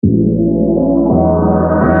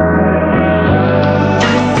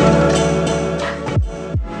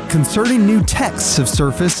disconcerting new texts have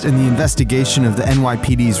surfaced in the investigation of the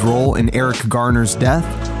NYPD's role in Eric Garner's death.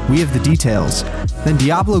 We have the details. Then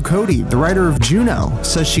Diablo Cody, the writer of Juno,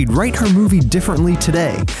 says she'd write her movie differently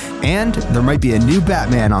today. And there might be a new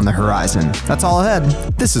Batman on the horizon. That's all ahead.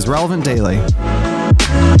 This is Relevant Daily.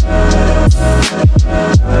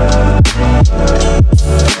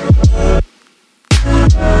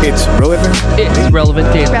 It's relevant. It's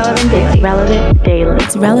Relevant Daily. Relevant Daily. Relevant Daily.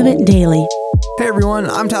 It's Relevant Daily. Hey everyone,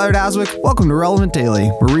 I'm Tyler Daswick. Welcome to Relevant Daily,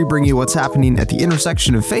 where we bring you what's happening at the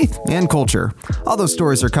intersection of faith and culture. All those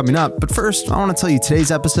stories are coming up, but first, I want to tell you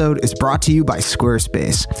today's episode is brought to you by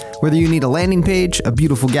Squarespace. Whether you need a landing page, a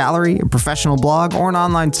beautiful gallery, a professional blog, or an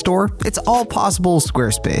online store, it's all possible with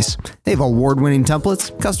Squarespace. They have award-winning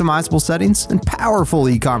templates, customizable settings, and powerful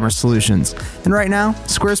e-commerce solutions. And right now,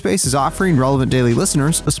 Squarespace is offering Relevant Daily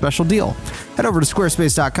listeners a special deal. Head over to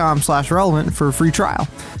squarespace.com/relevant for a free trial.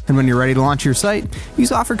 And when you're ready to launch your site,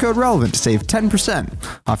 use offer code RELEVANT to save 10%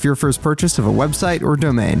 off your first purchase of a website or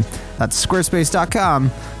domain. That's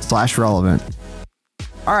squarespace.com/relevant.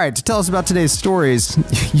 All right, to tell us about today's stories,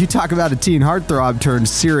 you talk about a teen heartthrob turned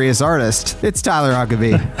serious artist. It's Tyler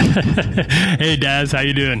Huckabee. Hey, Daz, how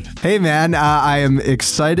you doing? Hey, man. I am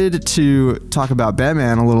excited to talk about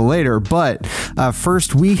Batman a little later, but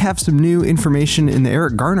first, we have some new information in the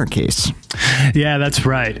Eric Garner case. Yeah, that's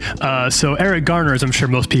right. So Eric Garner, as I'm sure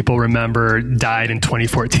most people remember, died in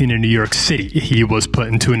 2014 in New York City. He was put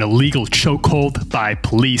into an illegal chokehold by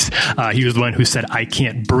police. He was the one who said, "I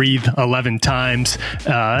can't breathe" 11 times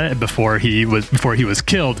before he was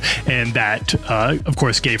killed, and that, of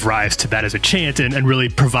course, gave rise to that as a chant and really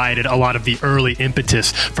provided a lot of the early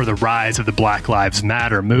impetus for the rise of the Black Lives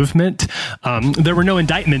Matter movement. There were no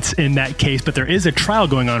indictments in that case, but there is a trial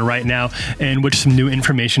going on right now in which some new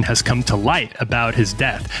information has come to light about his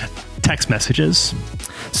death. Text messages.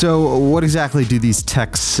 So what exactly do these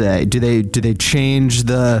texts say? Do they change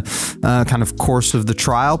the kind of course of the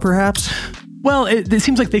trial, perhaps? Well, it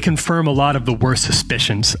seems like they confirm a lot of the worst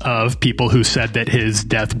suspicions of people who said that his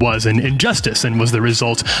death was an injustice and was the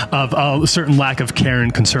result of a certain lack of care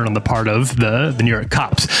and concern on the part of the New York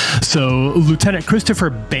cops. So Lieutenant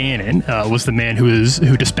Christopher Bannon was the man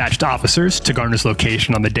who dispatched officers to Garner's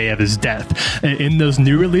location on the day of his death. In those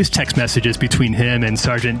new released text messages between him and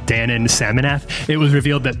Sergeant Danon Saminath, it was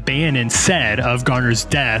revealed that Bannon said of Garner's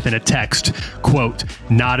death in a text, quote,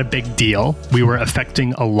 "Not a big deal. We were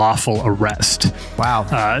effecting a lawful arrest." Wow.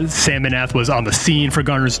 Saminath was on the scene for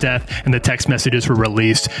Garner's death, and the text messages were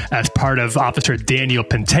released as part of Officer Daniel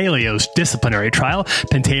Pantaleo's disciplinary trial.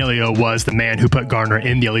 Pantaleo was the man who put Garner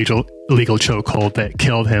in the illegal chokehold that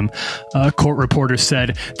killed him. Court reporters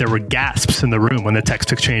said there were gasps in the room when the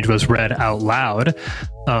text exchange was read out loud.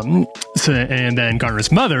 And then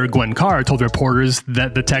Garner's mother, Gwen Carr, told reporters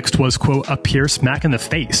that the text was, quote, "a pure smack in the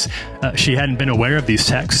face." She hadn't been aware of these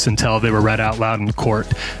texts until they were read out loud in court.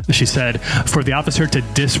 She said, "For the officer to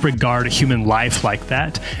disregard a human life like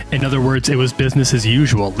that, in other words, it was business as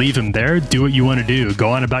usual. Leave him there, do what you want to do,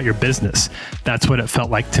 go on about your business. That's what it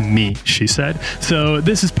felt like to me," she said. So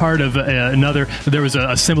this is part of there was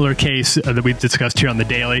a similar case that we discussed here on the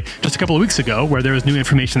Daily just a couple of weeks ago, where there was new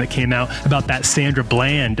information that came out about that Sandra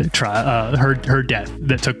Bland trial, her death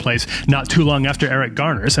that took place not too long after Eric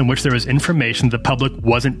Garner's, in which there was information the public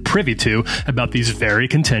wasn't privy to about these very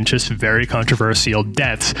contentious, very controversial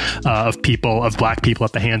deaths of black people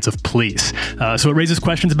at the hands of police. So it raises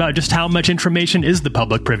questions about just how much information is the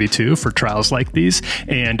public privy to for trials like these,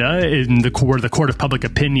 and in the court of public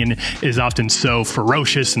opinion is often so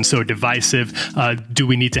ferocious and so divisive. Do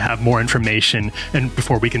we need to have more information and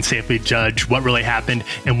before we can safely judge what really happened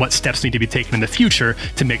and what steps need to be taken in the future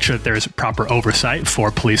to make sure that there's proper oversight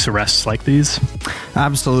for police arrests like these?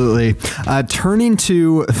 Absolutely. Turning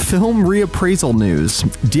to film reappraisal news,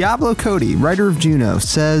 Diablo Cody, writer of Juno,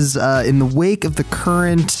 says in the wake of the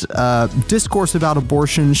current discourse about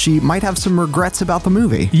abortion, she might have some regrets about the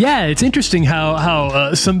movie. Yeah, it's interesting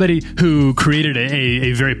how somebody who created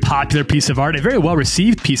a very popular piece of art, a very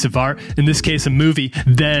well-received piece of art, in this case a movie,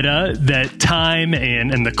 that time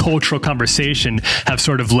and the cultural conversation have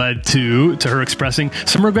sort of led to her expressing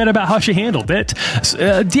some regret about how she handled it.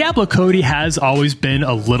 Diablo Cody has always been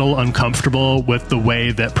a little uncomfortable with the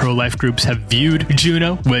way that pro-life groups have viewed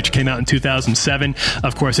Juno, which came out in 2007.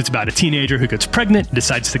 Of course, it's about a teenager who gets pregnant,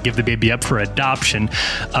 decides to give the baby up for adoption.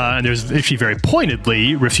 She very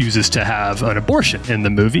pointedly refuses to have an abortion in the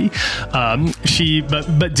movie.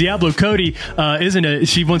 But Diablo Cody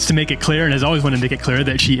she wants to make it clear and has always wanted to make it clear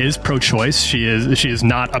that she is pro-choice. She is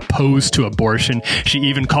not opposed to abortion. She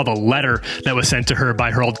even called a letter that was sent to her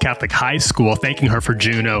by her old Catholic Catholic high school, thanking her for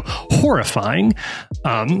Juno. Horrifying.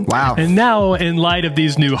 Wow. And now, in light of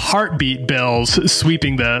these new heartbeat bills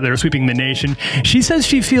sweeping the nation, she says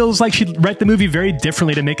she feels like she'd write the movie very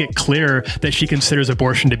differently to make it clear that she considers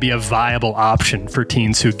abortion to be a viable option for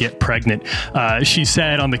teens who get pregnant. She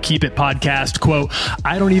said on the Keep It podcast, quote,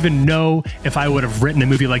 "I don't even know if I would have written a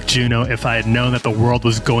movie like Juno if I had known that the world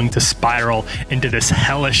was going to spiral into this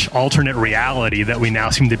hellish alternate reality that we now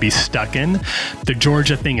seem to be stuck in. The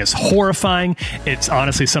Georgia thing is horrifying. It's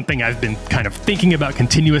honestly something I've been kind of thinking about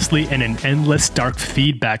continuously in an endless dark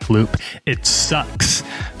feedback loop. It sucks."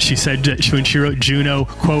 She said when she wrote Juno,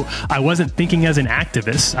 quote, "I wasn't thinking as an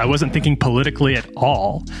activist. I wasn't thinking politically at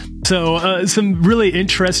all." So some really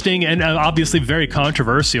interesting and obviously very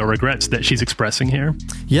controversial regrets that she's expressing here.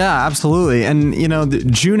 Yeah, absolutely.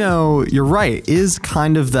 And, Juno, you're right, is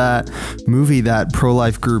kind of that movie that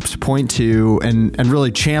pro-life groups point to and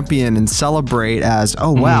really champion and celebrate as,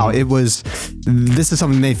 oh, wow, this is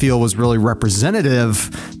something they feel was really representative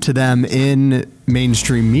to them in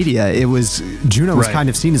mainstream media. Juno was kind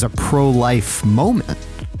of seen as a pro-life moment.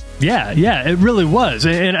 Yeah, it really was.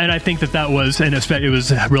 And I think that was, and it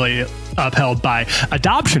was really upheld by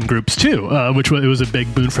adoption groups too, which was a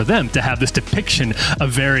big boon for them to have this depiction, a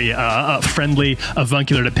very friendly,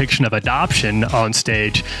 avuncular depiction of adoption on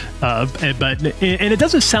stage. But it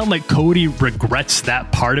doesn't sound like Cody regrets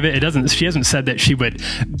that part of it. She hasn't said that she would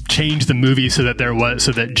change the movie so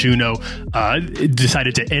that Juno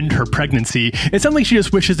decided to end her pregnancy. It sounds like she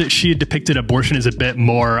just wishes that she had depicted abortion as a bit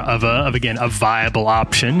more of a viable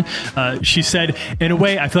option. She said, "In a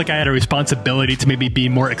way, I feel like I had a responsibility to maybe be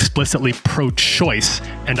more explicitly pro-choice,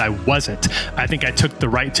 and I wasn't. I think I took the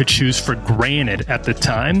right to choose for granted at the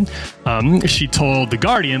time." She told The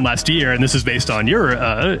Guardian last year, and this is based on your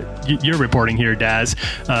reporting here, Daz.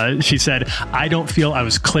 She said, "I don't feel I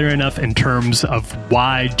was clear enough in terms of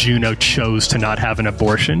why Juno chose to not have an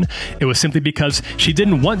abortion. It was simply because she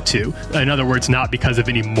didn't want to. In other words, not because of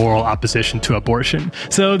any moral opposition to abortion."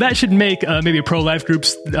 So that should make maybe pro-life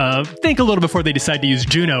groups think a little before they decide to use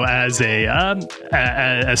Juno as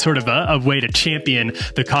a sort of a way to champion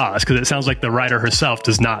the cause, because it sounds like the writer herself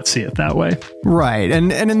does not see it that way. Right.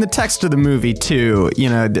 And in the text of the movie too,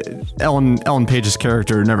 Ellen Page's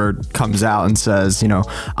character never comes out and says,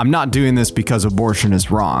 "I'm not doing this because abortion is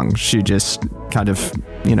wrong." She just kind of,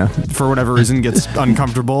 for whatever reason gets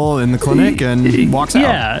uncomfortable in the clinic and walks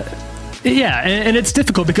out. Yeah, and it's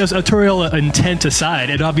difficult because autorial intent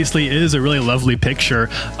aside, it obviously is a really lovely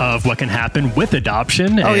picture of what can happen with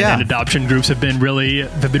adoption. And adoption groups have been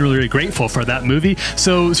really grateful for that movie.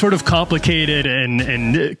 So sort of complicated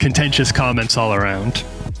and contentious comments all around.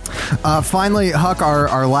 Finally, Huck,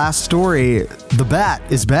 our last story, the Bat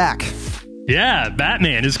is back. Yeah,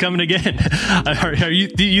 Batman is coming again.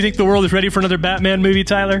 Do you think the world is ready for another Batman movie,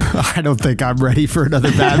 Tyler? I don't think I'm ready for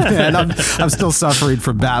another Batman. I'm still suffering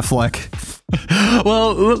from Batfleck.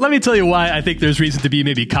 Well, let me tell you why I think there's reason to be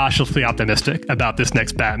maybe cautiously optimistic about this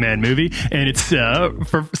next Batman movie. And it's,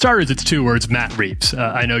 for starters, it's two words, Matt Reeves.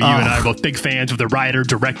 I know you and I are both big fans of the writer,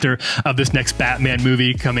 director of this next Batman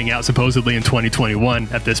movie coming out supposedly in 2021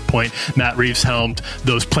 at this point. Matt Reeves helmed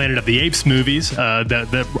those Planet of the Apes movies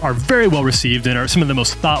that are very well received and are some of the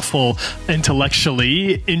most thoughtful,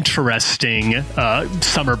 intellectually interesting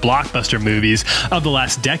summer blockbuster movies of the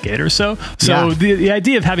last decade or so. So the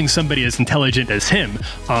idea of having somebody as intelligent as him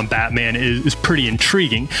on Batman is pretty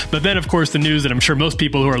intriguing. But then, of course, the news that I'm sure most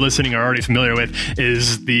people who are listening are already familiar with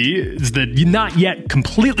is the not yet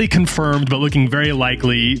completely confirmed but looking very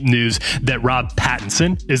likely news that Rob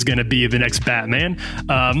Pattinson is going to be the next Batman.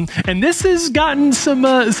 And this has gotten some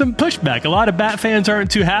pushback. A lot of Bat fans aren't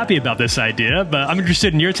too happy about this idea, but I'm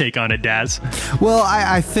interested in your take on it, Daz. Well,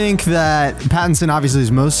 I think that Pattinson obviously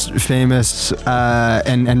is most famous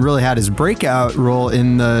and really had his breakout role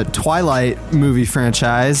in the Twilight movie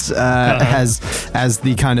franchise as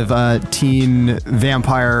the kind of teen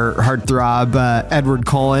vampire heartthrob Edward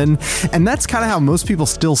Cullen, and that's kind of how most people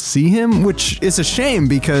still see him, which is a shame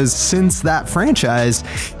because since that franchise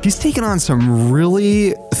he's taken on some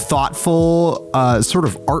really thoughtful sort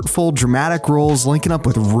of artful dramatic roles, linking up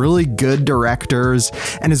with really good directors,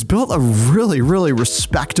 and has built a really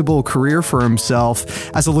respectable career for himself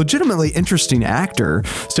as a legitimately interesting actor.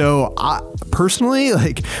 So personally,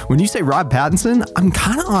 like when you say Rob Pattinson, I'm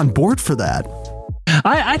kind of on board for that.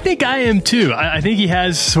 I think I am too. I think he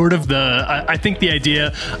has sort of I think the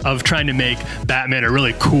idea of trying to make Batman a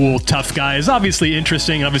really cool, tough guy is obviously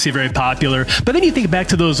interesting, obviously very popular. But then you think back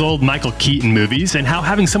to those old Michael Keaton movies and how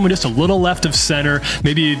having someone just a little left of center,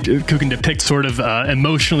 maybe who can depict sort of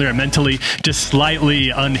emotionally or mentally just slightly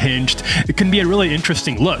unhinged, it can be a really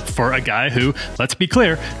interesting look for a guy who, let's be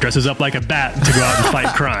clear, dresses up like a bat to go out and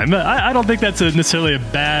fight crime. I don't think that's necessarily a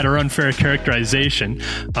bad or unfair characterization.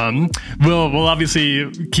 We'll obviously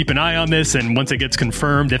keep an eye on this, and once it gets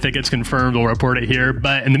confirmed, if it gets confirmed, we'll report it here.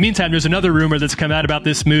 But in the meantime, there's another rumor that's come out about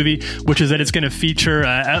this movie, which is that it's going to feature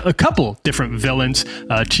a couple different villains,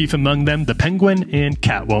 chief among them, the Penguin and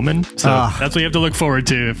Catwoman. So that's what you have to look forward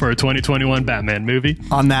to for a 2021 Batman movie.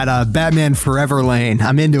 On that Batman Forever lane.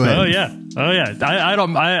 I'm into it. Oh,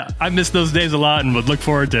 yeah. I miss those days a lot and would look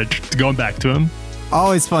forward to going back to them.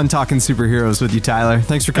 Always fun talking superheroes with you, Tyler.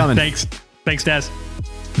 Thanks for coming. Thanks, Daz.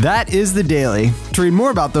 That is The Daily. To read more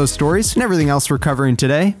about those stories and everything else we're covering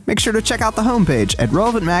today, make sure to check out the homepage at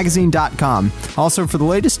relevantmagazine.com. Also, for the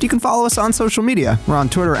latest, you can follow us on social media. We're on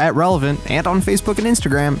Twitter at Relevant and on Facebook and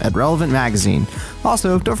Instagram at Relevant Magazine.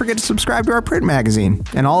 Also, don't forget to subscribe to our print magazine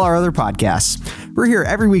and all our other podcasts. We're here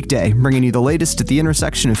every weekday, bringing you the latest at the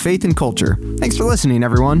intersection of faith and culture. Thanks for listening,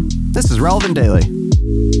 everyone. This is Relevant Daily.